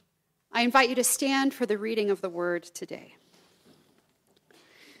I invite you to stand for the reading of the word today.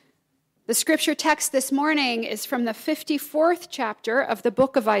 The scripture text this morning is from the 54th chapter of the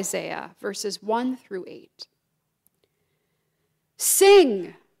book of Isaiah, verses 1 through 8.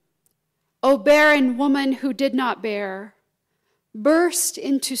 Sing, O barren woman who did not bear. Burst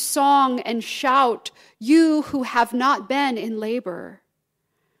into song and shout, you who have not been in labor.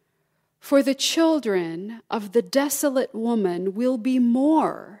 For the children of the desolate woman will be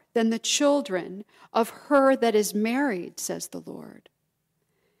more than the children of her that is married, says the Lord.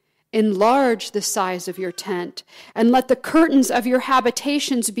 Enlarge the size of your tent, and let the curtains of your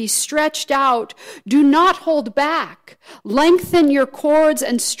habitations be stretched out. Do not hold back. Lengthen your cords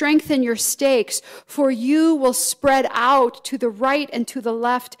and strengthen your stakes, for you will spread out to the right and to the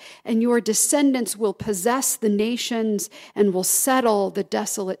left, and your descendants will possess the nations and will settle the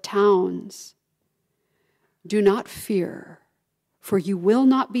desolate towns. Do not fear, for you will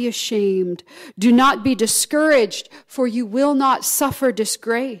not be ashamed. Do not be discouraged, for you will not suffer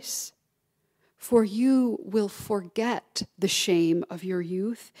disgrace. For you will forget the shame of your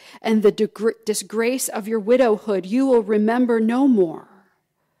youth and the disgrace of your widowhood. You will remember no more.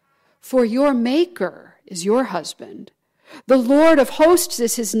 For your Maker is your husband. The Lord of hosts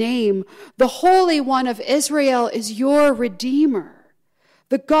is his name. The Holy One of Israel is your Redeemer.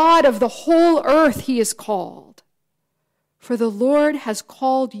 The God of the whole earth he is called. For the Lord has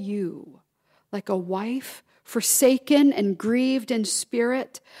called you like a wife forsaken and grieved in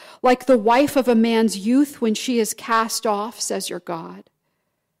spirit, like the wife of a man's youth when she is cast off, says your God.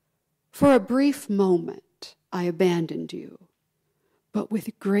 For a brief moment I abandoned you, but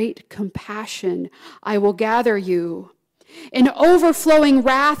with great compassion I will gather you. In overflowing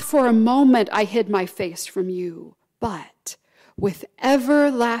wrath for a moment I hid my face from you, but with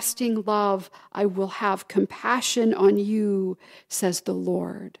everlasting love, I will have compassion on you, says the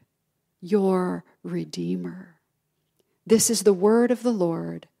Lord, your Redeemer. This is the word of the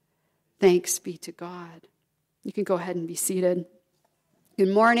Lord. Thanks be to God. You can go ahead and be seated. Good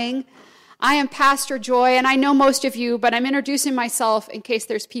morning. I am Pastor Joy, and I know most of you, but I'm introducing myself in case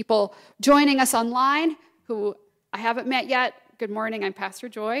there's people joining us online who I haven't met yet. Good morning. I'm Pastor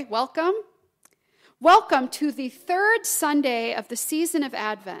Joy. Welcome. Welcome to the third Sunday of the season of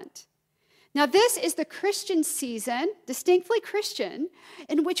Advent. Now, this is the Christian season, distinctly Christian,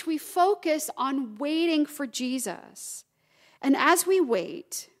 in which we focus on waiting for Jesus. And as we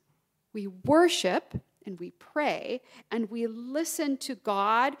wait, we worship and we pray and we listen to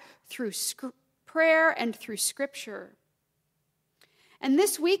God through prayer and through Scripture. And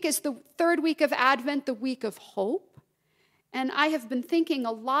this week is the third week of Advent, the week of hope. And I have been thinking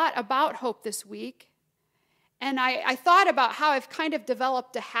a lot about hope this week. And I thought about how I've kind of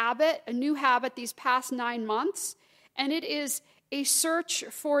developed a new habit these past 9 months. And it is a search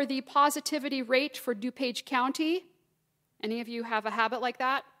for the positivity rate for DuPage County. Any of you have a habit like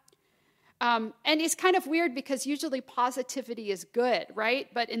that? And it's kind of weird because usually positivity is good,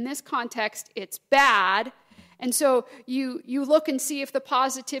 right? But in this context, it's bad. And so you look and see if the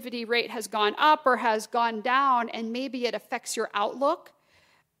positivity rate has gone up or has gone down, and maybe it affects your outlook.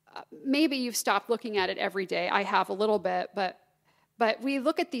 Maybe you've stopped looking at it every day. I have a little bit, but we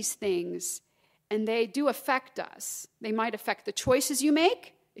look at these things, and they do affect us. They might affect the choices you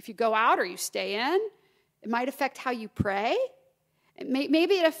make if you go out or you stay in. It might affect how you pray.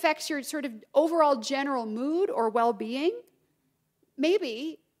 Maybe it affects your sort of overall general mood or well-being.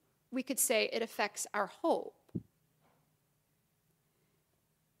 Maybe we could say it affects our hope.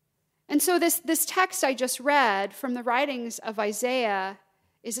 And so this text I just read from the writings of Isaiah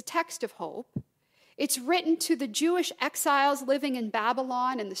is a text of hope. It's written to the Jewish exiles living in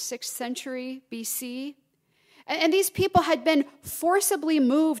Babylon in the 6th century BC. And these people had been forcibly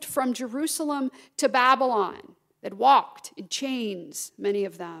moved from Jerusalem to Babylon. They'd walked in chains, many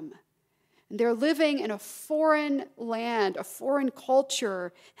of them. And they're living in a foreign land, a foreign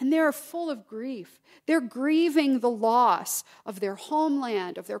culture, and they're full of grief. They're grieving the loss of their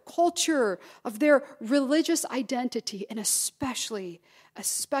homeland, of their culture, of their religious identity, and especially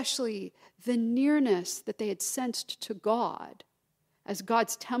the nearness that they had sensed to God, as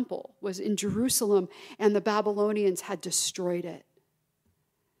God's temple was in Jerusalem and the Babylonians had destroyed it.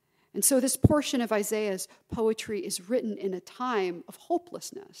 And so this portion of Isaiah's poetry is written in a time of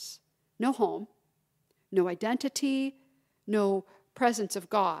hopelessness. No home, no identity, no presence of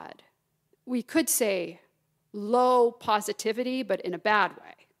God. We could say low positivity, but in a bad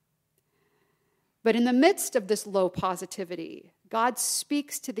way. But in the midst of this low positivity, God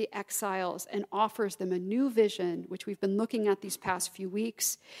speaks to the exiles and offers them a new vision, which we've been looking at these past few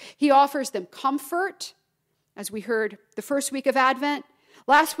weeks. He offers them comfort, as we heard the first week of Advent,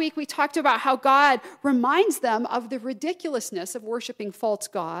 Last week, we talked about how God reminds them of the ridiculousness of worshiping false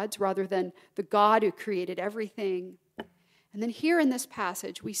gods rather than the God who created everything. And then here in this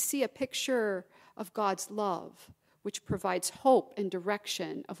passage, we see a picture of God's love, which provides hope and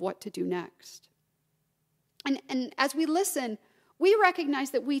direction of what to do next. And as we listen, we recognize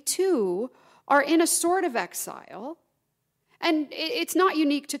that we too are in a sort of exile. And it's not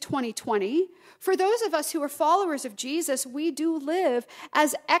unique to 2020. For those of us who are followers of Jesus, we do live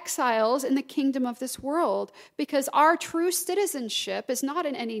as exiles in the kingdom of this world because our true citizenship is not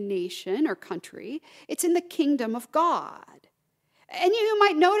in any nation or country. It's in the kingdom of God. And you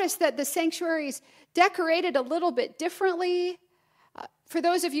might notice that the sanctuary is decorated a little bit differently. For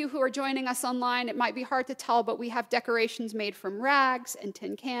those of you who are joining us online, it might be hard to tell, but we have decorations made from rags and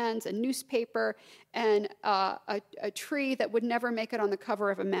tin cans and newspaper and a tree that would never make it on the cover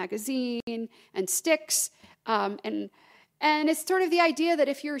of a magazine and sticks. And it's sort of the idea that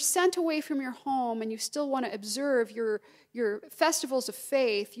if you're sent away from your home and you still want to observe your festivals of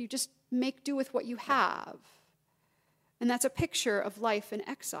faith, you just make do with what you have. And that's a picture of life in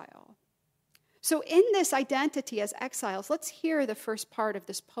exile. So in this identity as exiles, let's hear the first part of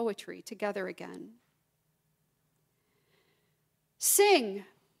this poetry together again. Sing,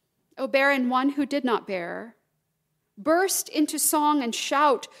 O barren one who did not bear. Burst into song and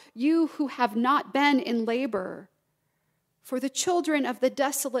shout, you who have not been in labor. For the children of the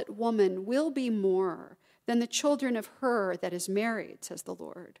desolate woman will be more than the children of her that is married, says the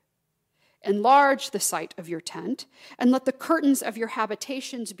Lord. Enlarge the site of your tent, and let the curtains of your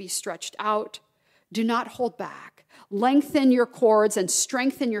habitations be stretched out. Do not hold back. Lengthen your cords and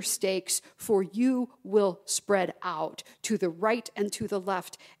strengthen your stakes, for you will spread out to the right and to the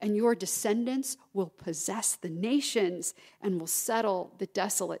left, and your descendants will possess the nations and will settle the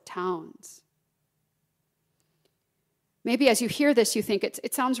desolate towns. Maybe as you hear this, you think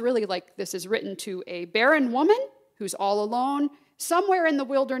it sounds really like this is written to a barren woman who's all alone, somewhere in the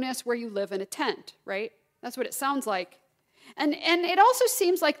wilderness where you live in a tent, right? That's what it sounds like. And it also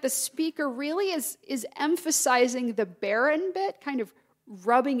seems like the speaker really is emphasizing the barren bit, kind of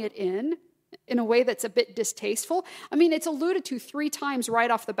rubbing it in a way that's a bit distasteful. I mean, it's alluded to 3 times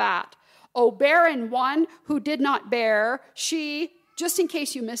right off the bat. O barren one who did not bear, she, just in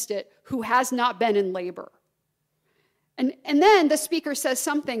case you missed it, who has not been in labor. And then the speaker says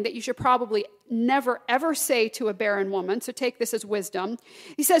something that you should probably never, ever say to a barren woman, so take this as wisdom.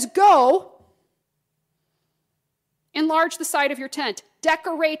 He says, go, enlarge the side of your tent,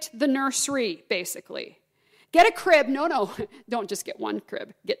 decorate the nursery, basically. Get a crib. No, don't just get one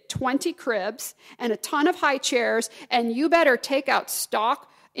crib. Get 20 cribs and a ton of high chairs, and you better take out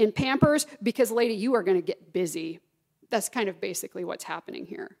stock in Pampers because, lady, you are going to get busy. That's kind of basically what's happening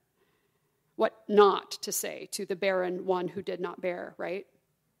here. What not to say to the barren one who did not bear, right?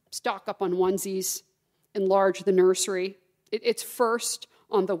 Stock up on onesies, enlarge the nursery. It's first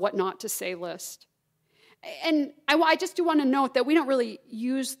on the what not to say list. And I just do want to note that we don't really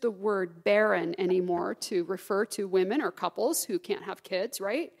use the word barren anymore to refer to women or couples who can't have kids,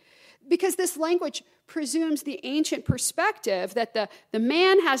 right? Because this language presumes the ancient perspective that the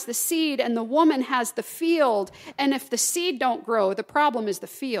man has the seed and the woman has the field, and if the seed don't grow, the problem is the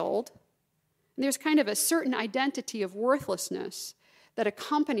field. And there's kind of a certain identity of worthlessness that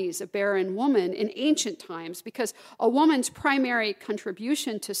accompanies a barren woman in ancient times because a woman's primary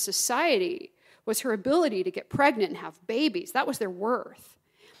contribution to society was her ability to get pregnant and have babies. That was their worth.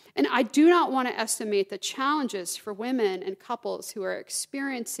 And I do not want to estimate the challenges for women and couples who are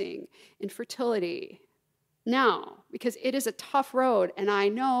experiencing infertility now, because it is a tough road, and I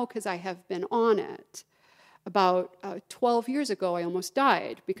know because I have been on it. About 12 years ago, I almost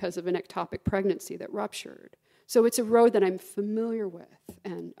died because of an ectopic pregnancy that ruptured. So it's a road that I'm familiar with,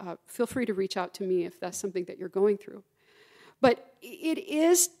 and feel free to reach out to me if that's something that you're going through. But it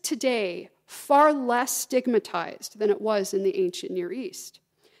is today far less stigmatized than it was in the ancient Near East.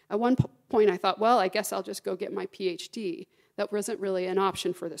 At one point, I thought, well, I guess I'll just go get my PhD. That wasn't really an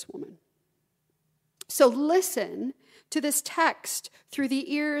option for this woman. So listen to this text through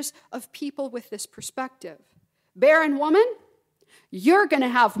the ears of people with this perspective. Barren woman, you're going to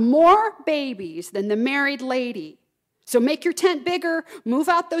have more babies than the married lady. So make your tent bigger, move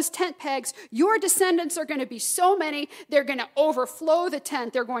out those tent pegs. Your descendants are going to be so many, they're going to overflow the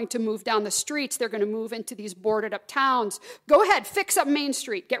tent. They're going to move down the streets. They're going to move into these boarded up towns. Go ahead, fix up Main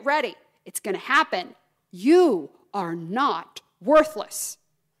Street. Get ready. It's going to happen. You are not worthless.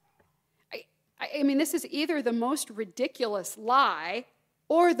 I mean, this is either the most ridiculous lie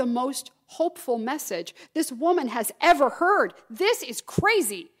or the most hopeful message this woman has ever heard. This is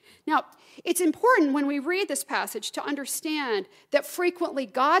crazy. Now, it's important when we read this passage to understand that frequently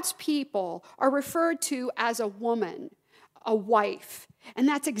God's people are referred to as a woman, a wife. And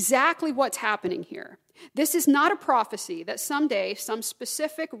that's exactly what's happening here. This is not a prophecy that someday some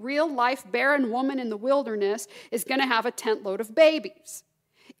specific real-life barren woman in the wilderness is going to have a tent load of babies.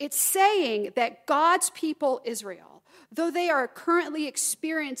 It's saying that God's people, Israel, though they are currently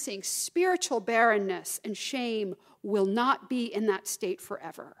experiencing spiritual barrenness and shame, will not be in that state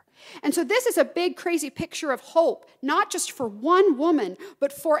forever. And so this is a big, crazy picture of hope, not just for one woman,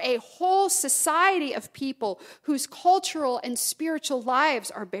 but for a whole society of people whose cultural and spiritual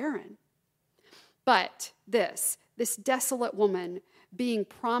lives are barren. But this desolate woman being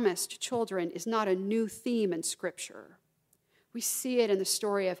promised children is not a new theme in Scripture. We see it in the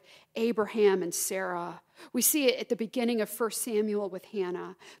story of Abraham and Sarah. We see it at the beginning of 1 Samuel with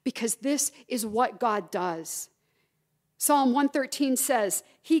Hannah, because this is what God does. Psalm 113 says,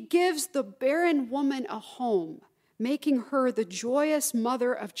 he gives the barren woman a home, making her the joyous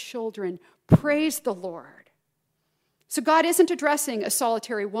mother of children. Praise the Lord. So God isn't addressing a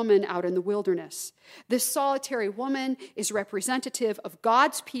solitary woman out in the wilderness. This solitary woman is representative of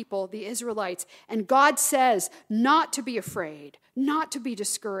God's people, the Israelites, and God says not to be afraid, not to be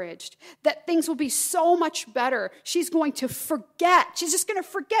discouraged, that things will be so much better. She's going to forget. She's just going to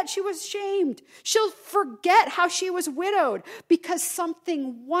forget she was shamed. She'll forget how she was widowed because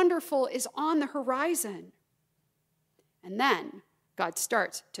something wonderful is on the horizon. And then God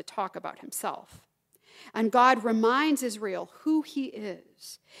starts to talk about himself. And God reminds Israel who he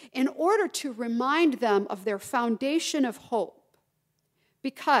is in order to remind them of their foundation of hope.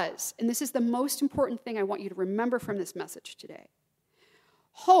 Because, and this is the most important thing I want you to remember from this message today,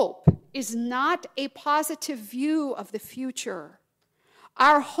 hope is not a positive view of the future.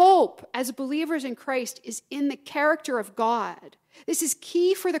 Our hope as believers in Christ is in the character of God. This is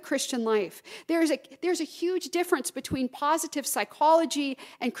key for the Christian life. There's a huge difference between positive psychology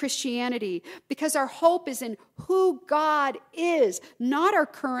and Christianity because our hope is in who God is, not our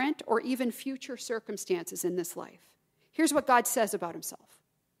current or even future circumstances in this life. Here's what God says about himself.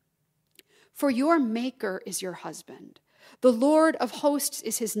 For your Maker is your husband. The Lord of hosts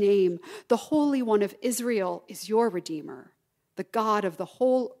is his name. The Holy One of Israel is your Redeemer. The God of the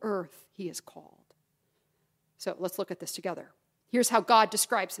whole earth he is called. So let's look at this together. Here's how God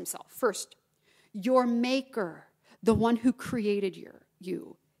describes himself. First, your Maker, the one who created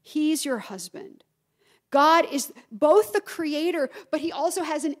you. He's your husband. God is both the creator, but he also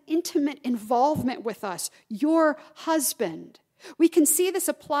has an intimate involvement with us, your husband. We can see this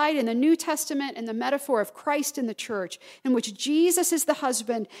applied in the New Testament in the metaphor of Christ in the church, in which Jesus is the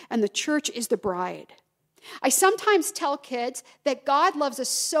husband and the church is the bride. I sometimes tell kids that God loves us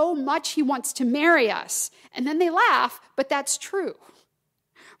so much he wants to marry us. And then they laugh, but that's true.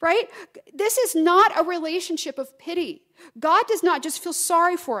 Right? This is not a relationship of pity. God does not just feel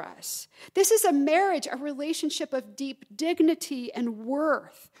sorry for us. This is a marriage, a relationship of deep dignity and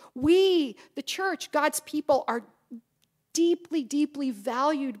worth. We, the church, God's people, are deeply, deeply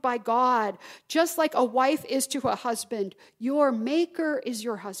valued by God, just like a wife is to a husband. Your Maker is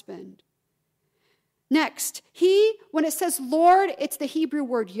your husband. Next, when it says Lord, it's the Hebrew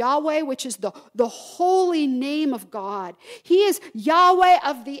word Yahweh, which is the holy name of God. He is Yahweh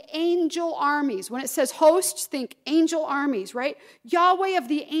of the angel armies. When it says hosts, think angel armies, right? Yahweh of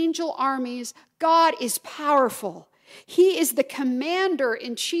the angel armies, God is powerful. He is the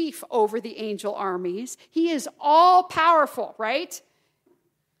commander-in-chief over the angel armies. He is all-powerful, right?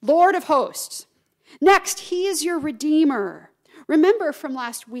 Lord of hosts. Next, he is your Redeemer. Remember from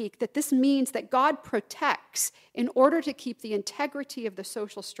last week that this means that God protects in order to keep the integrity of the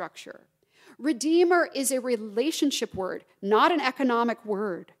social structure. Redeemer is a relationship word, not an economic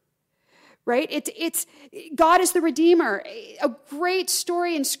word. Right? It's God is the Redeemer. A great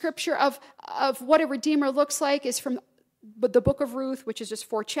story in Scripture of what a Redeemer looks like is from the book of Ruth, which is just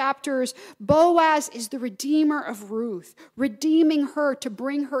 4 chapters. Boaz is the Redeemer of Ruth, redeeming her to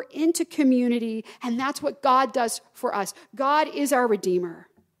bring her into community, and that's what God does for us. God is our Redeemer.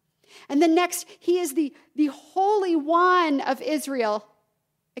 And then next, he is the Holy One of Israel.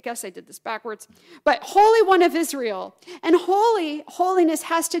 I guess I did this backwards. But Holy One of Israel. And holiness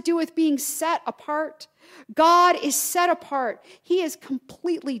has to do with being set apart. God is set apart. He is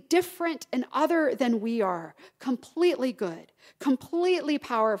completely different and other than we are. Completely good. Completely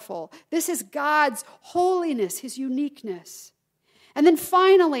powerful. This is God's holiness, his uniqueness. And then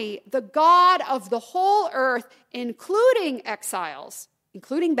finally, the God of the whole earth, including exiles,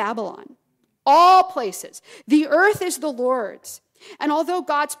 including Babylon. All places. The earth is the Lord's. And although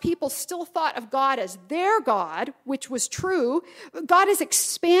God's people still thought of God as their God, which was true, God is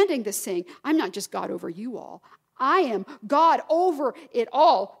expanding this, saying, I'm not just God over you all. I am God over it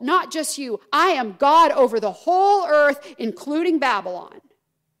all, not just you. I am God over the whole earth, including Babylon.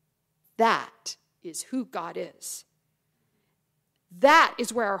 That is who God is. That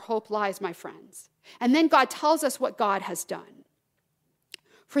is where our hope lies, my friends. And then God tells us what God has done.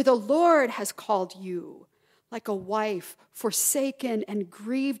 For the Lord has called you like a wife forsaken and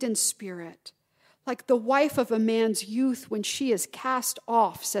grieved in spirit, like the wife of a man's youth when she is cast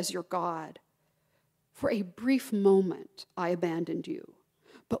off, says your God. For a brief moment I abandoned you,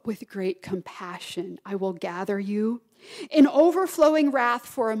 but with great compassion I will gather you. In overflowing wrath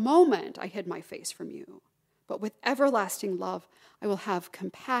for a moment I hid my face from you, but with everlasting love I will have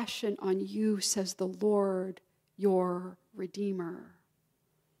compassion on you, says the Lord, your Redeemer.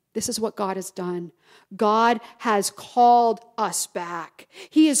 This is what God has done. God has called us back.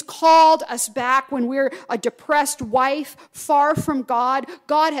 He has called us back when we're a depressed wife far from God.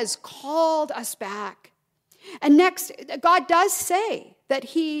 God has called us back. And next, God does say that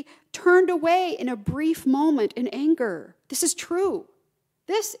he turned away in a brief moment in anger. This is true.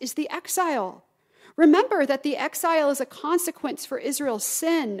 This is the exile. Remember that the exile is a consequence for Israel's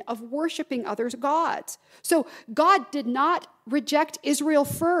sin of worshiping other gods. So God did not reject Israel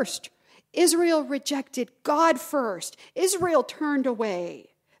first. Israel rejected God first. Israel turned away.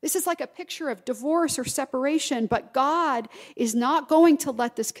 This is like a picture of divorce or separation, but God is not going to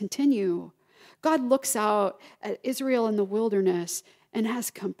let this continue. God looks out at Israel in the wilderness and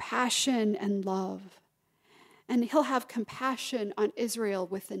has compassion and love. And he'll have compassion on Israel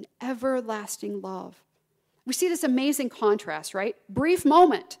with an everlasting love. We see this amazing contrast, right? Brief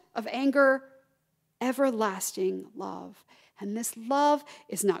moment of anger, everlasting love. And this love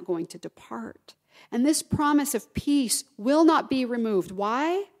is not going to depart. And this promise of peace will not be removed.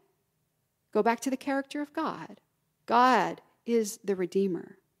 Why? Go back to the character of God. God is the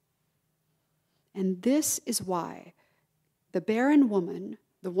Redeemer. And this is why the barren woman,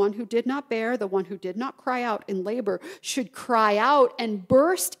 the one who did not bear, the one who did not cry out in labor, should cry out and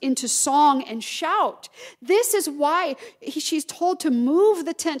burst into song and shout. This is why she's told to move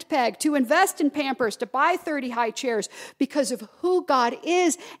the tent peg, to invest in Pampers, to buy 30 high chairs, because of who God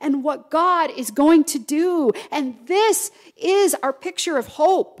is and what God is going to do. And this is our picture of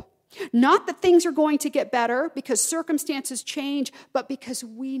hope. Not that things are going to get better because circumstances change, but because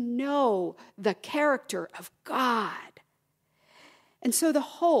we know the character of God. And so the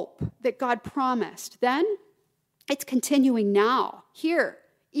hope that God promised, then it's continuing now, here,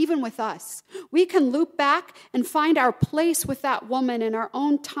 even with us. We can loop back and find our place with that woman in our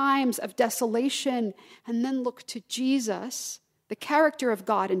own times of desolation, and then look to Jesus, the character of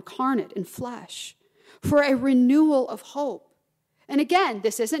God incarnate in flesh, for a renewal of hope. And again,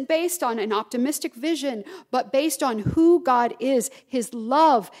 this isn't based on an optimistic vision, but based on who God is, his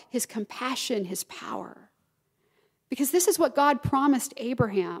love, his compassion, his power. Because this is what God promised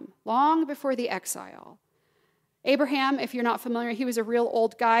Abraham long before the exile. Abraham, if you're not familiar, he was a real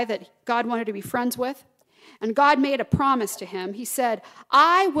old guy that God wanted to be friends with. And God made a promise to him. He said,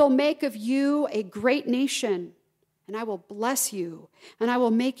 I will make of you a great nation, and I will bless you, and I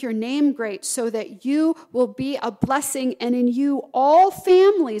will make your name great so that you will be a blessing, and in you all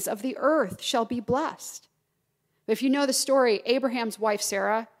families of the earth shall be blessed. But if you know the story, Abraham's wife,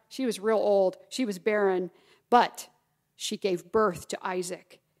 Sarah, she was real old. She was barren, but she gave birth to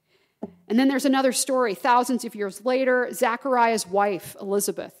Isaac. And then there's another story, thousands of years later, Zechariah's wife,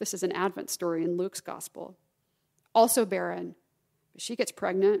 Elizabeth. This is an Advent story in Luke's gospel. Also barren, but she gets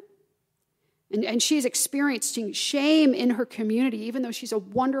pregnant. And she's experiencing shame in her community, even though she's a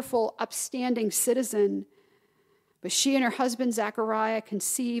wonderful, upstanding citizen. But she and her husband, Zechariah,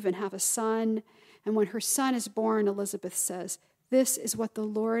 conceive and have a son. And when her son is born, Elizabeth says, this is what the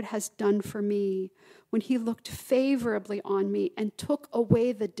Lord has done for me when he looked favorably on me and took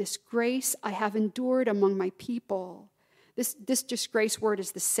away the disgrace I have endured among my people. This disgrace word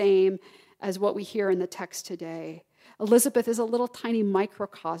is the same as what we hear in the text today. Elizabeth is a little tiny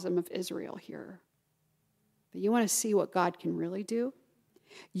microcosm of Israel here. But you want to see what God can really do?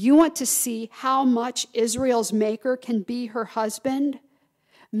 You want to see how much Israel's maker can be her husband?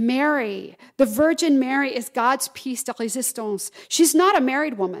 Mary, the Virgin Mary, is God's piece de résistance. She's not a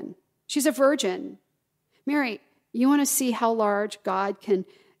married woman. She's a virgin. Mary, you want to see how large God can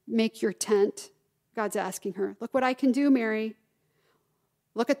make your tent? God's asking her, look what I can do, Mary.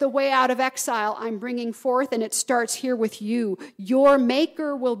 Look at the way out of exile I'm bringing forth, and it starts here with you. Your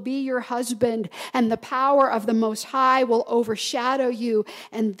maker will be your husband, and the power of the Most High will overshadow you,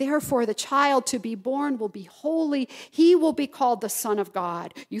 and therefore the child to be born will be holy. He will be called the Son of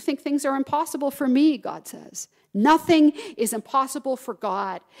God. You think things are impossible for me, God says. Nothing is impossible for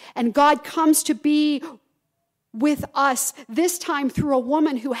God, and God comes to be with us, this time through a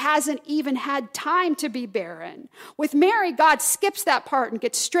woman who hasn't even had time to be barren. With Mary, God skips that part and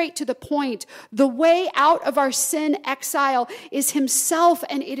gets straight to the point. The way out of our sin exile is himself,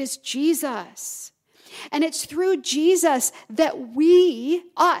 and it is Jesus. And it's through Jesus that we,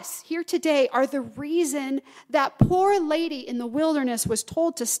 us, here today, are the reason that poor lady in the wilderness was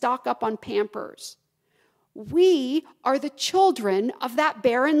told to stock up on Pampers. We are the children of that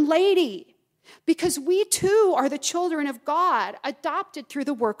barren lady. Because we too are the children of God, adopted through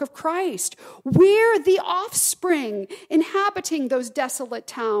the work of Christ. We're the offspring inhabiting those desolate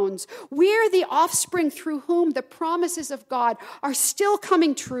towns. We're the offspring through whom the promises of God are still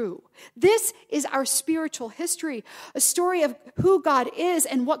coming true. This is our spiritual history, a story of who God is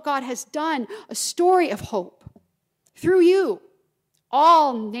and what God has done, a story of hope. Through you,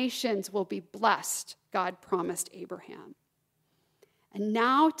 all nations will be blessed, God promised Abraham. And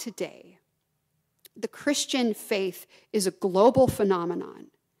now today, the Christian faith is a global phenomenon.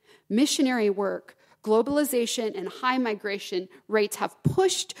 Missionary work, globalization, and high migration rates have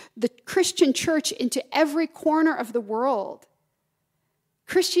pushed the Christian church into every corner of the world.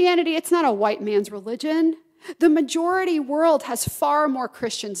 Christianity, it's not a white man's religion. The majority world has far more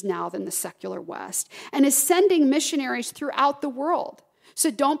Christians now than the secular West and is sending missionaries throughout the world. So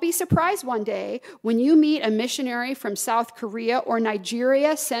don't be surprised one day when you meet a missionary from South Korea or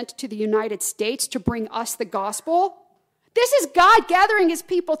Nigeria sent to the United States to bring us the gospel. This is God gathering his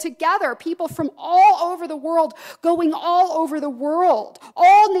people together, people from all over the world, going all over the world,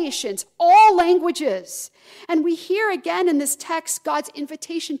 all nations, all languages. And we hear again in this text God's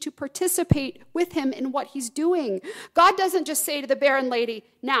invitation to participate with him in what he's doing. God doesn't just say to the barren lady,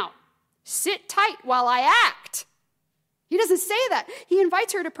 now, sit tight while I act. He doesn't say that. He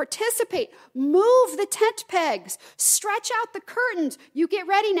invites her to participate, move the tent pegs, stretch out the curtains. You get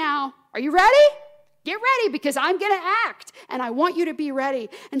ready now. Are you ready? Get ready because I'm going to act and I want you to be ready.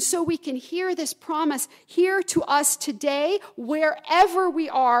 And so we can hear this promise here to us today, wherever we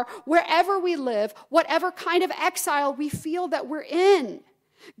are, wherever we live, whatever kind of exile we feel that we're in.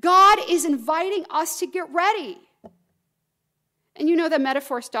 God is inviting us to get ready. And you know the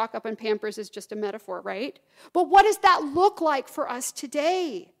metaphor stock up on Pampers is just a metaphor, right? But what does that look like for us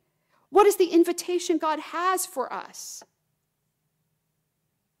today? What is the invitation God has for us?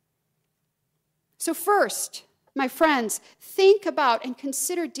 So first, my friends, think about and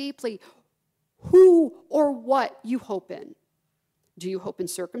consider deeply who or what you hope in. Do you hope in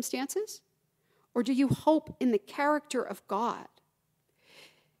circumstances? Or do you hope in the character of God?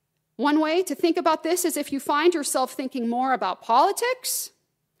 One way to think about this is if you find yourself thinking more about politics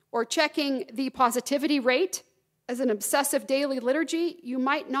or checking the positivity rate as an obsessive daily liturgy, you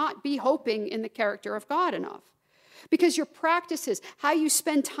might not be hoping in the character of God enough. Because your practices, how you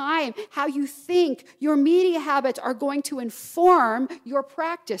spend time, how you think, your media habits are going to inform your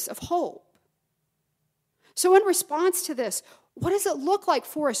practice of hope. So in response to this, what does it look like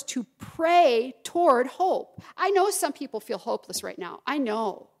for us to pray toward hope? I know some people feel hopeless right now. I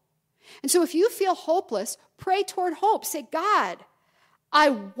know. And so if you feel hopeless, pray toward hope. Say, God,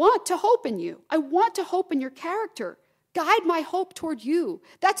 I want to hope in you. I want to hope in your character. Guide my hope toward you.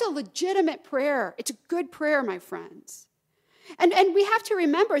 That's a legitimate prayer. It's a good prayer, my friends. And we have to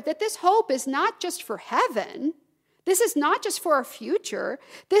remember that this hope is not just for heaven. This is not just for our future.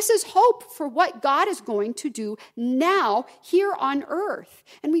 This is hope for what God is going to do now here on earth.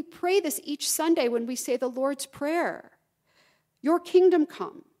 And we pray this each Sunday when we say the Lord's Prayer. Your kingdom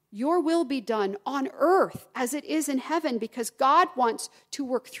come. Your will be done on earth as it is in heaven, because God wants to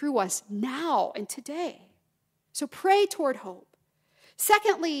work through us now and today. So pray toward hope.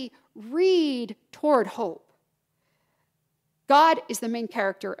 Secondly, read toward hope. God is the main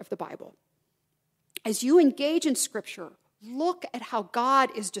character of the Bible. As you engage in Scripture, look at how God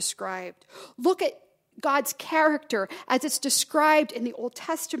is described. Look at God's character as it's described in the Old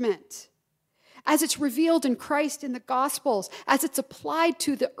Testament, as it's revealed in Christ in the Gospels, as it's applied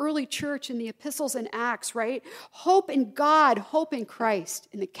to the early church in the epistles and Acts, right? Hope in God, hope in Christ,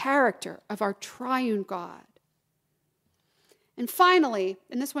 in the character of our triune God. And finally,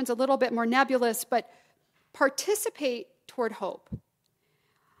 and this one's a little bit more nebulous, but participate toward hope.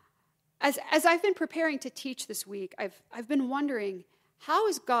 As I've been preparing to teach this week, I've been wondering, how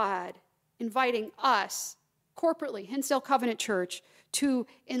is God inviting us corporately, Hinsdale Covenant Church, to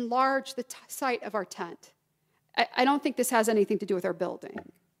enlarge the site of our tent. I don't think this has anything to do with our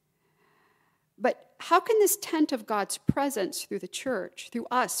building. But how can this tent of God's presence through the church, through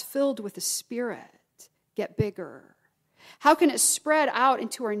us filled with the Spirit, get bigger? How can it spread out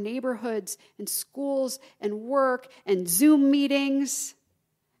into our neighborhoods and schools and work and Zoom meetings?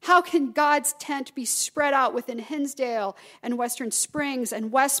 How can God's tent be spread out within Hinsdale and Western Springs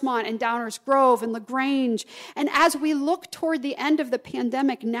and Westmont and Downers Grove and LaGrange? And as we look toward the end of the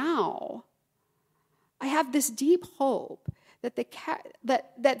pandemic now, I have this deep hope that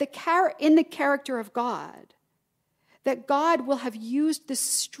in the character of God, that God will have used this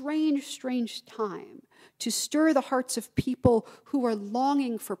strange, strange time to stir the hearts of people who are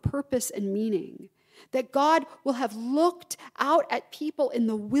longing for purpose and meaning. That God will have looked out at people in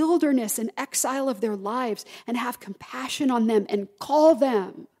the wilderness and exile of their lives and have compassion on them and call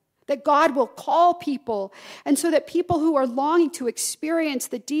them. That God will call people, and so that people who are longing to experience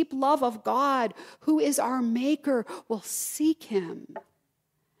the deep love of God, who is our maker, will seek him.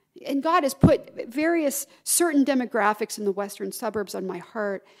 And God has put various certain demographics in the western suburbs on my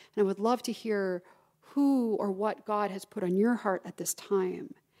heart, and I would love to hear who or what God has put on your heart at this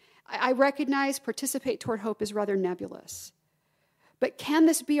time. I recognize participate toward hope is rather nebulous. But can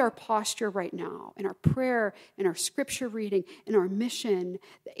this be our posture right now, in our prayer, in our scripture reading, in our mission,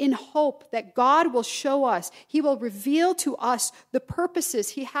 in hope that God will show us, he will reveal to us the purposes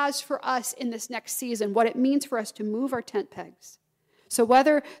he has for us in this next season, what it means for us to move our tent pegs. So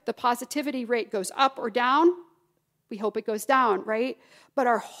whether the positivity rate goes up or down, we hope it goes down, right? But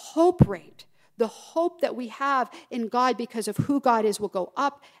our hope rate, the hope that we have in God because of who God is, will go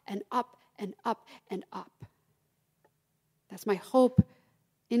up and up and up and up. That's my hope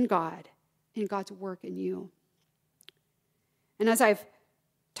in God, in God's work in you. And as I've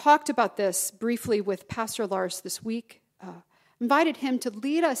talked about this briefly with Pastor Lars this week, invited him to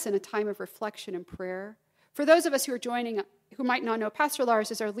lead us in a time of reflection and prayer. For those of us who are joining, who might not know, Pastor Lars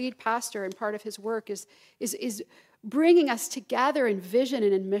is our lead pastor, and part of his work is bringing us together in vision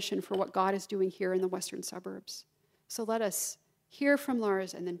and in mission for what God is doing here in the western suburbs. So let us hear from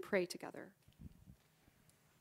Lars and then pray together.